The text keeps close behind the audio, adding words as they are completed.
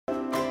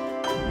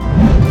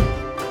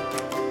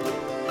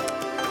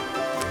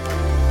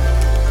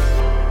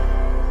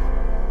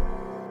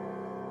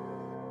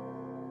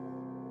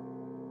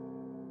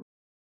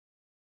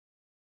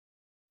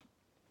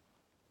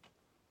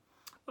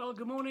Well,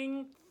 good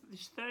morning.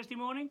 This Thursday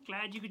morning.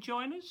 Glad you could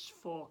join us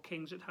for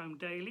Kings at Home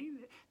Daily.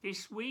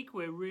 This week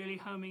we're really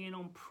homing in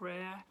on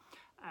prayer.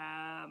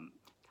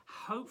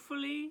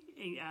 Hopefully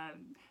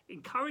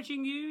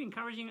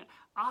encouraging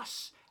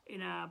us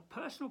in our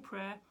personal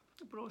prayer,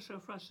 but also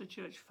for us, the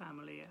church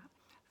family,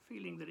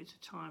 feeling that it's a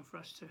time for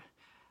us to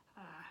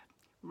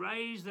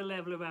raise the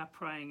level of our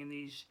praying in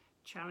these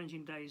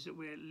challenging days that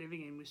we're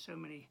living in, with so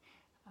many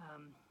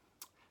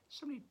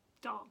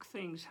dark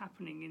things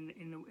happening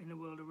in the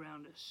world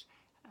around us.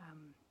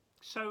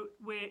 So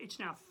it's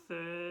now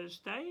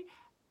Thursday,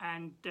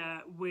 and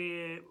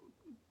we're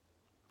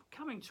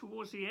coming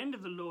towards the end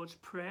of the Lord's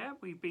Prayer.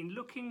 We've been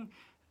looking,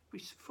 we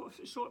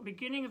saw at the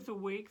beginning of the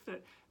week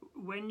that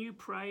when you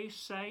pray,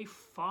 say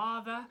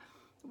Father.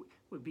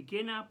 We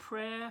begin our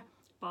prayer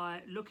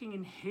by looking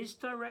in His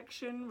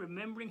direction,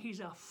 remembering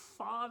He's our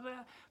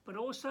Father, but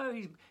also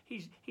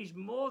He's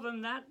more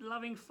than that,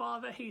 loving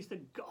Father. He's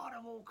the God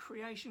of all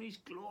creation. He's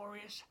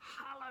glorious.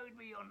 Hallowed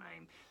be your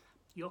name.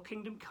 Your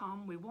kingdom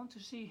come. We want to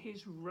see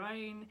His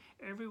reign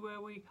everywhere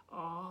we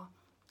are,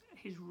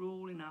 His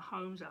rule in our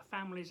homes, our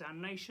families, our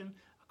nation,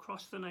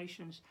 across the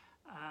nations.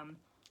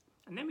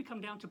 And then we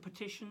come down to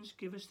petitions.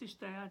 Give us this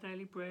day our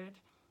daily bread.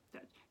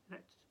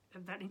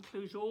 That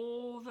includes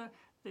all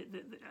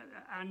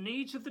our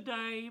needs of the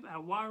day,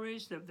 our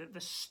worries, the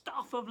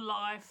stuff of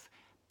life.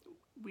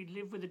 We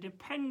live with a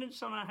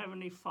dependence on our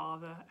Heavenly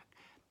Father,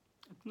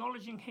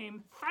 acknowledging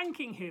Him,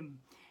 thanking Him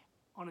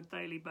on a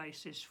daily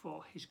basis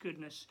for His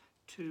goodness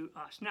to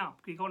us. Now,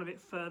 we've gone a bit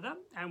further,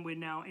 and we're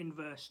now in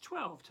verse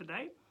 12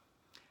 today.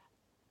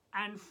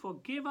 And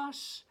forgive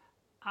us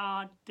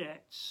our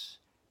debts,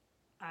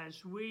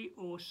 as we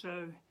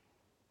also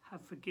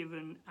have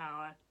forgiven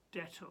our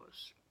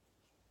debtors.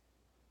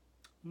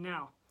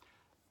 Now,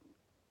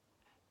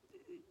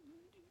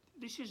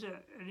 this is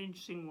an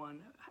interesting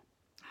one.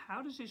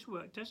 How does this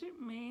work? Does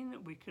it mean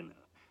that we're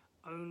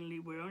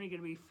only going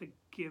to be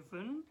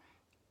forgiven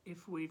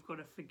if we've got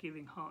a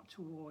forgiving heart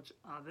towards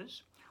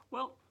others?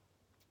 Well,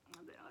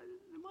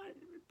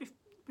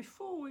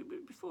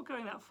 before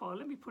going that far,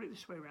 let me put it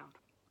this way around.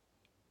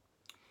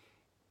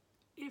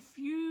 If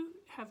you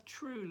have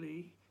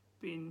truly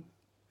been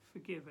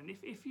forgiven,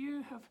 if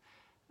you have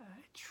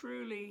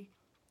truly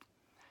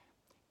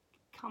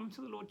come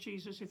to the Lord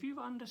Jesus, if you've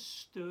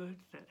understood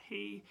that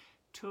He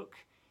took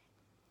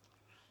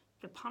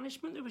the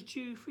punishment that was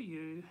due for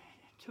you,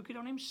 took it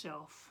on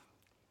Himself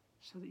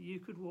so that you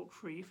could walk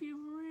free, if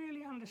you've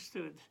really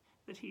understood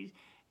that He's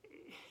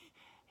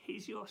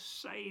your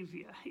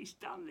Saviour, He's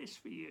done this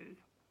for you,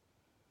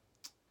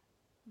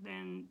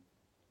 then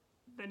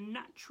the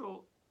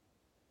natural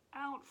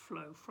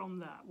outflow from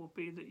that will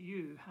be that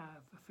you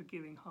have a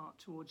forgiving heart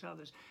towards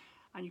others.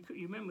 And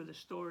you remember the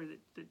story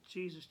that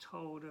Jesus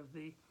told of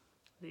the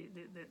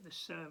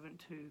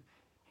servant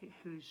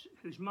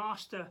whose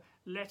master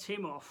let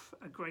him off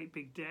a great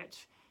big debt,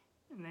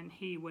 and then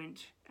he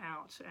went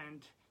out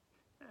and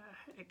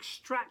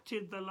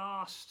extracted the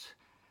last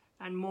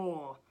and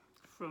more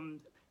from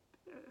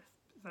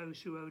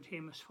those who owed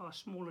him a far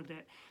smaller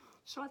debt.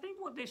 So I think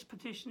what this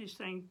petition is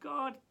saying,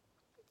 God,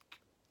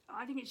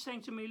 I think it's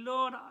saying to me,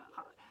 Lord,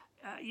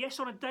 yes,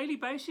 on a daily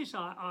basis,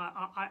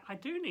 I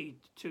do need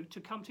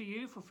to come to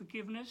you for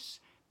forgiveness.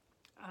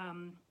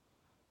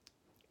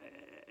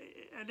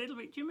 A little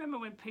bit. Do you remember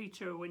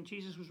when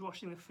Jesus was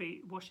washing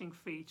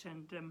feet,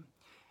 and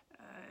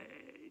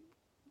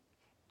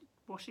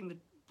washing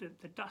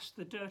the dust,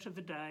 the dirt of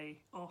the day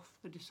off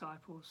the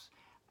disciples?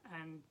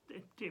 And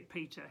dear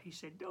Peter, he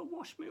said, "Don't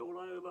wash me all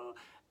over."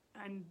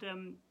 And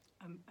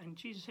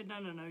Jesus said, "No,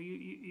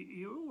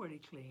 you're already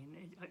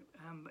clean.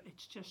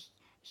 It's just."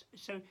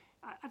 So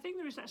I think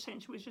there is that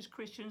sense with just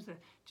Christians,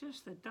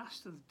 just the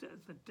dust of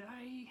the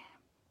day.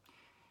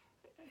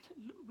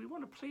 We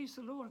want to please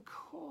the Lord, of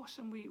course,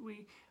 and we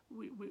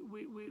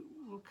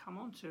will come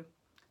on to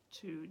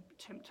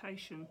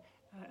temptation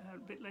a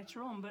bit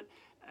later on. But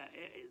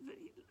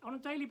on a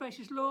daily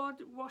basis,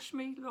 Lord, wash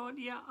me, Lord.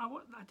 Yeah,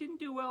 I didn't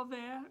do well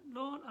there,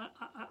 Lord.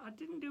 I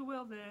didn't do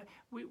well there.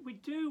 We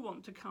do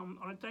want to come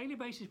on a daily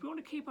basis. We want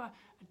to keep a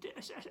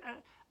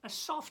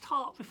soft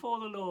heart before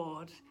the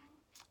Lord,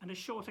 and a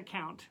short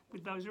account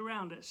with those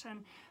around us.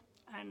 And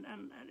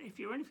if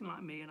you're anything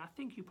like me, and I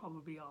think you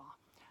probably are,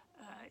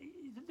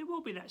 there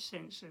will be that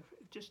sense of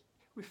just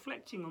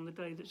reflecting on the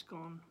day that's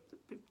gone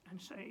and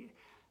say,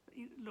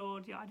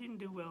 Lord, yeah, I didn't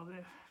do well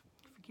there.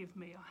 Forgive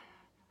me.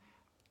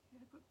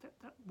 But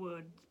that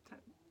word,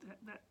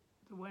 that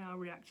the way I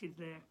reacted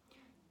there,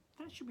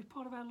 that should be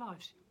part of our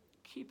lives.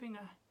 Keeping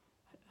a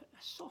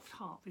soft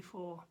heart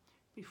before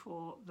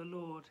the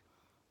Lord.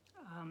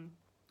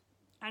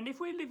 And if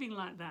we're living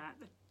like that,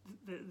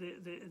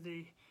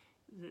 the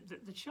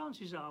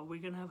chances are we're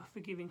going to have a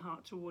forgiving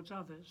heart towards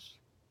others.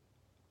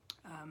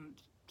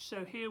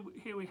 So here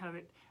we have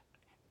it.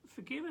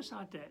 Forgive us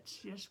our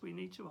debts. Yes, we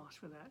need to ask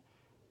for that,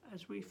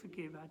 as we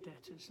forgive our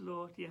debtors.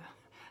 Lord, yeah,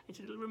 it's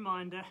a little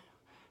reminder.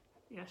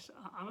 Yes,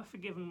 I'm a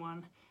forgiven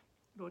one.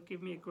 Lord,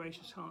 give me a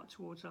gracious heart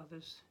towards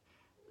others.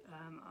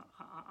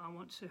 I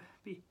want to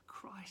be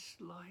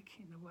Christ-like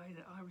in the way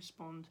that I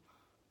respond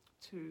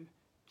to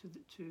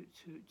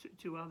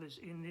others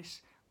in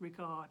this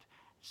regard.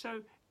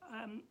 So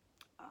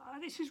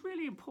this is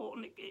really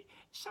important. It's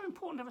so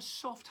important to have a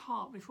soft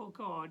heart before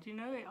God. You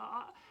know,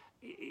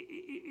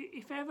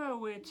 if ever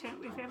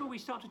we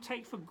start to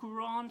take for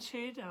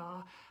granted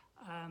the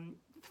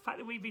fact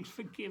that we've been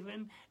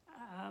forgiven,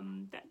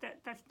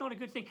 that's not a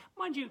good thing.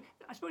 Mind you,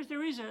 I suppose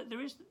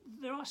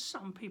there are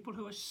some people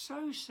who are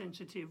so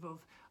sensitive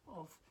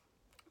of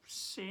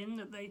sin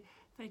that they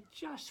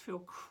just feel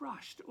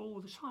crushed all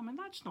the time, and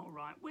that's not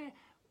right. We're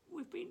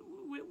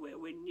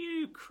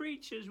new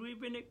creatures. We've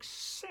been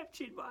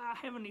accepted by our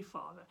Heavenly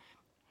Father,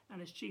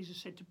 and as Jesus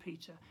said to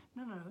Peter,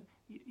 no,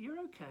 you're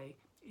okay.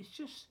 It's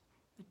just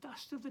the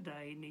dust of the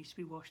day needs to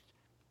be washed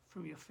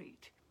from your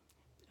feet,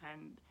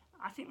 and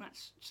I think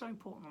that's so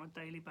important on a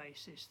daily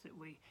basis that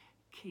we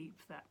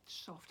keep that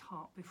soft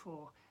heart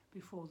before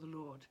the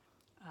Lord.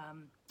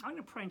 I'm going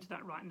to pray into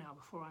that right now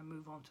before I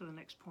move on to the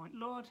next point.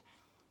 Lord,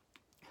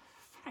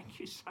 thank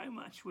you so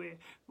much. We're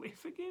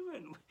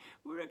forgiven.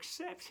 We're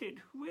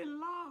accepted. We're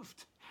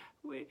loved.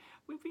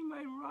 We've been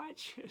made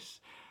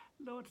righteous.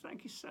 Lord,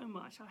 thank you so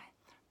much.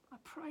 I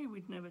pray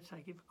we'd never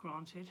take it for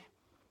granted.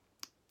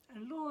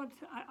 And Lord,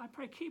 I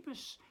pray keep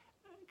us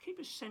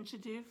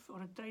sensitive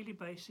on a daily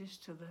basis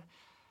to the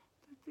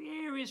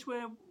areas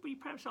where we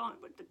perhaps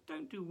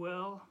don't do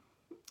well,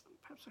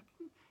 perhaps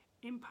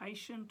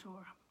impatient or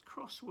a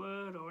cross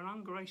word or an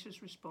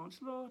ungracious response.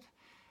 Lord,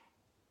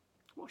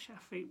 wash our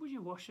feet. Would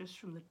you wash us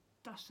from the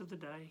dust of the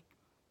day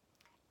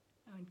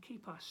and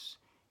keep us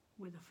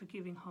with a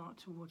forgiving heart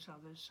towards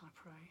others, I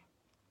pray.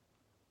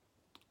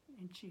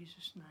 In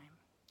Jesus' name.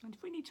 And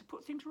if we need to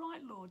put things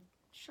right, Lord,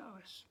 show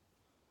us.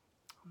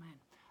 Amen.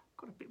 I've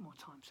got a bit more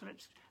time, so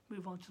let's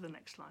move on to the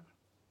next line.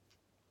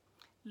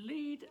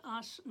 Lead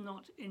us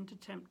not into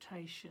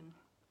temptation,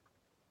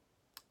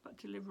 but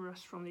deliver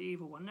us from the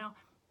evil one. Now,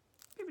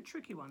 a bit of a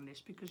tricky one,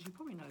 this, because you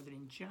probably know that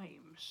in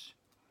James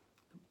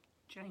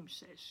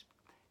says,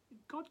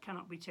 God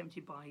cannot be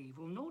tempted by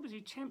evil, nor does he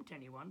tempt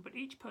anyone, but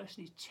each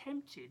person is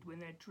tempted when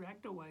they're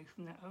dragged away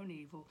from their own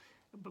evil,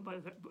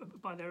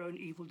 by their own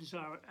evil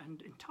desire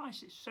and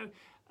entices. So,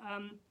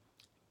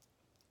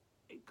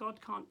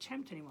 God can't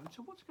tempt anyone.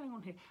 So what's going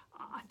on here?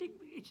 I think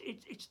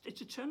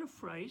it's a turn of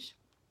phrase.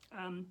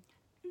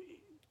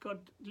 God,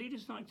 lead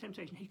us not in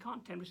temptation. He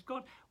can't tempt us.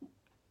 God,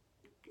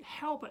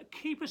 help us,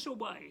 keep us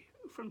away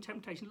from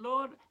temptation.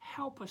 Lord,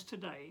 help us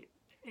today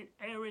in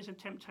areas of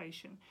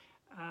temptation.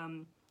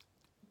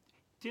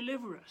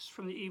 Deliver us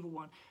from the evil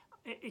one.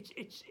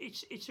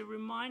 It's a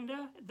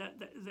reminder that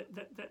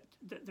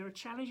there are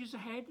challenges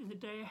ahead in the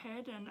day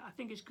ahead, and I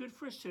think it's good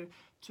for us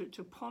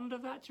to ponder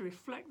that, to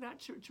reflect that,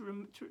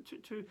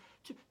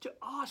 to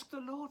ask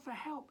the Lord for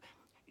help.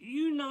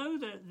 You know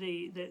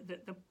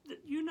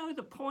you know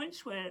the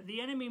points where the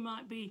enemy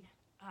might be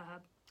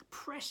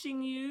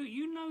pressing you.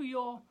 You know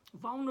your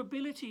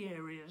vulnerability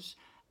areas,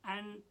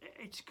 and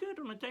it's good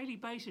on a daily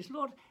basis.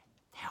 Lord,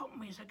 help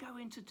me as I go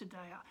into today.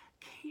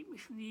 Keep me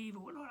from the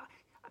evil. Lord,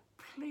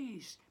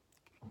 please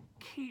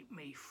keep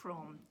me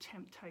from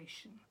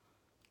temptation.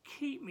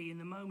 Keep me in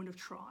the moment of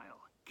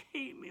trial.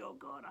 Keep me, oh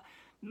God.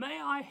 May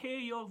I hear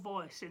your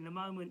voice in the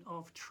moment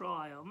of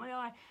trial. May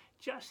I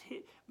just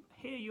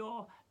hear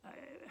your,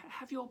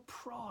 have your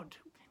prod.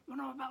 When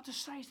I'm about to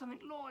say something,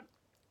 Lord,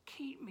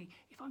 keep me.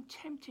 If I'm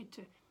tempted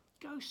to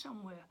go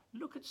somewhere,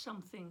 look at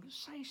something,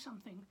 say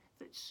something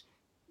that's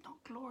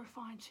not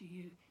glorifying to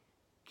you,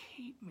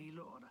 keep me,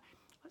 Lord.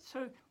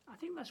 So I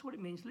think that's what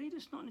it means. Lead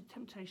us not into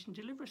temptation,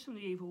 deliver us from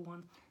the evil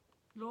one.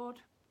 Lord,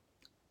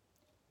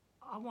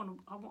 I want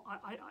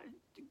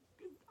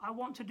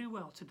to do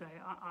well today.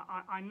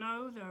 I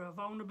know there are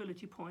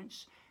vulnerability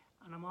points,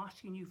 and I'm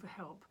asking you for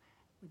help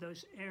with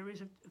those areas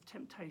of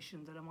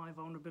temptation that are my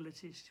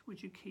vulnerabilities.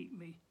 Would you keep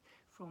me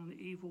from the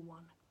evil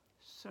one?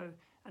 So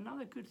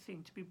another good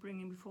thing to be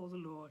bringing before the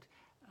Lord,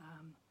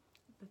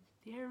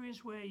 the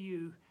areas where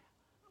you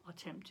are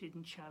tempted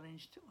and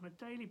challenged on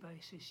a daily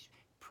basis,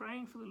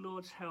 praying for the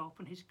Lord's help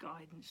and his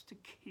guidance to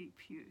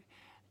keep you,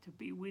 to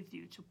be with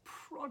you, to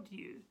prod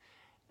you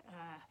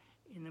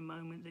in the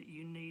moment that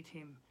you need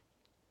him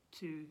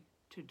to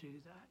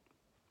do that.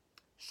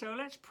 So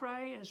let's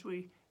pray as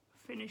we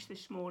finish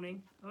this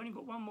morning. I've only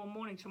got one more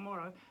morning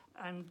tomorrow,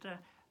 and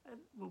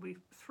we'll be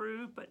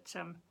through, but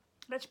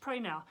let's pray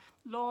now.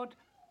 Lord,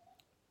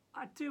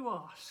 I do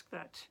ask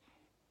that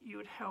you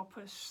would help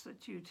us,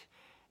 that you'd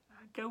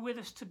go with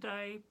us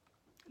today.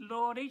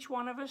 Lord, each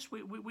one of us,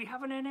 we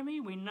have an enemy.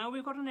 We know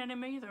we've got an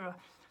enemy. There are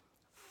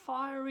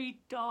fiery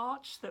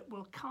darts that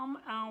will come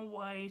our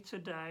way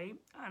today,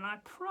 and I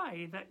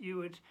pray that you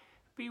would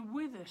be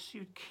with us,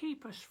 you'd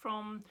keep us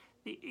from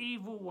the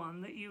evil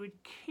one, that you would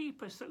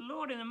keep us, that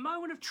Lord, in the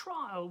moment of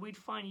trial, we'd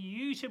find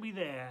you to be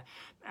there,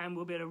 and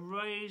we'll be able to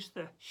raise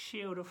the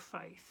shield of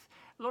faith.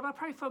 Lord, I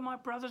pray for my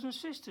brothers and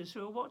sisters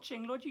who are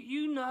watching. Lord,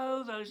 you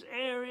know those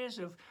areas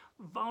of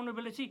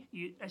vulnerability,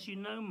 as you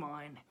know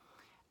mine.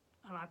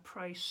 And I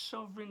pray,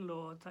 Sovereign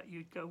Lord, that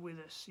you'd go with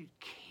us, you'd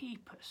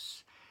keep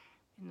us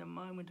in the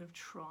moment of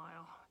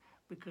trial,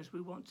 because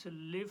we want to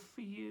live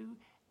for you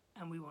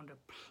and we want to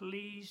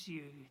please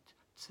you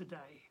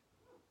today.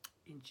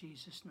 In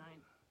Jesus'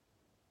 name.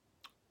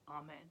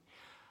 Amen.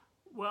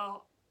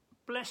 Well,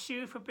 bless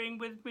you for being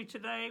with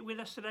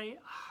us today.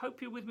 I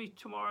hope you're with me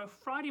tomorrow,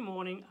 Friday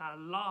morning, our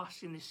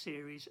last in this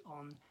series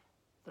on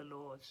the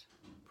Lord's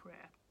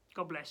Prayer.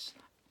 God bless,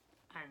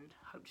 and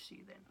hope to see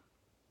you then.